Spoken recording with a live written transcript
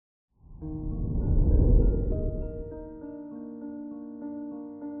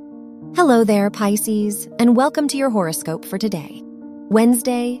Hello there, Pisces, and welcome to your horoscope for today,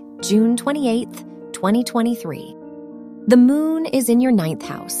 Wednesday, June 28th, 2023. The moon is in your 9th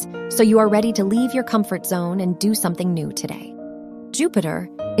house, so you are ready to leave your comfort zone and do something new today. Jupiter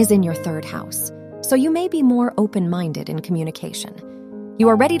is in your 3rd house, so you may be more open-minded in communication. You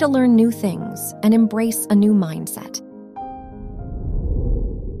are ready to learn new things and embrace a new mindset.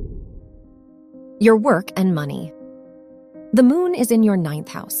 Your work and money. The moon is in your 9th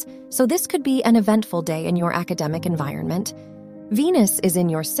house, so this could be an eventful day in your academic environment. Venus is in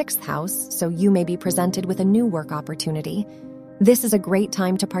your 6th house, so you may be presented with a new work opportunity. This is a great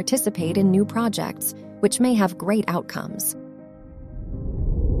time to participate in new projects, which may have great outcomes.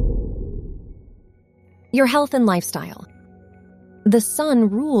 Your health and lifestyle. The sun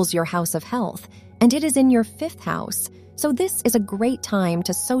rules your house of health, and it is in your 5th house, so this is a great time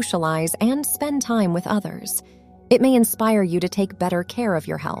to socialize and spend time with others. It may inspire you to take better care of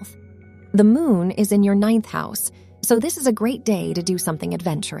your health. The moon is in your 9th house, so this is a great day to do something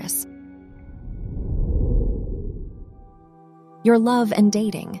adventurous. Your love and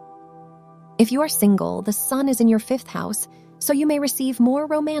dating. If you are single, the sun is in your 5th house, so you may receive more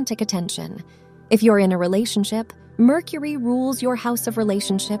romantic attention. If you're in a relationship, Mercury rules your house of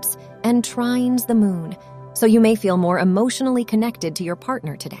relationships and trines the moon, so you may feel more emotionally connected to your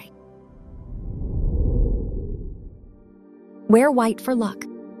partner today. Wear white for luck.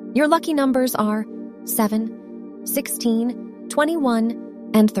 Your lucky numbers are 7, 16,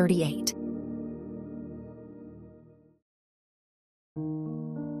 21, and 38.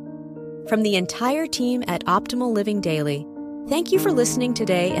 From the entire team at Optimal Living Daily, thank you for listening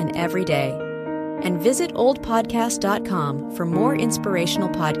today and every day. And visit oldpodcast.com for more inspirational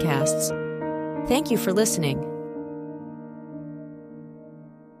podcasts. Thank you for listening.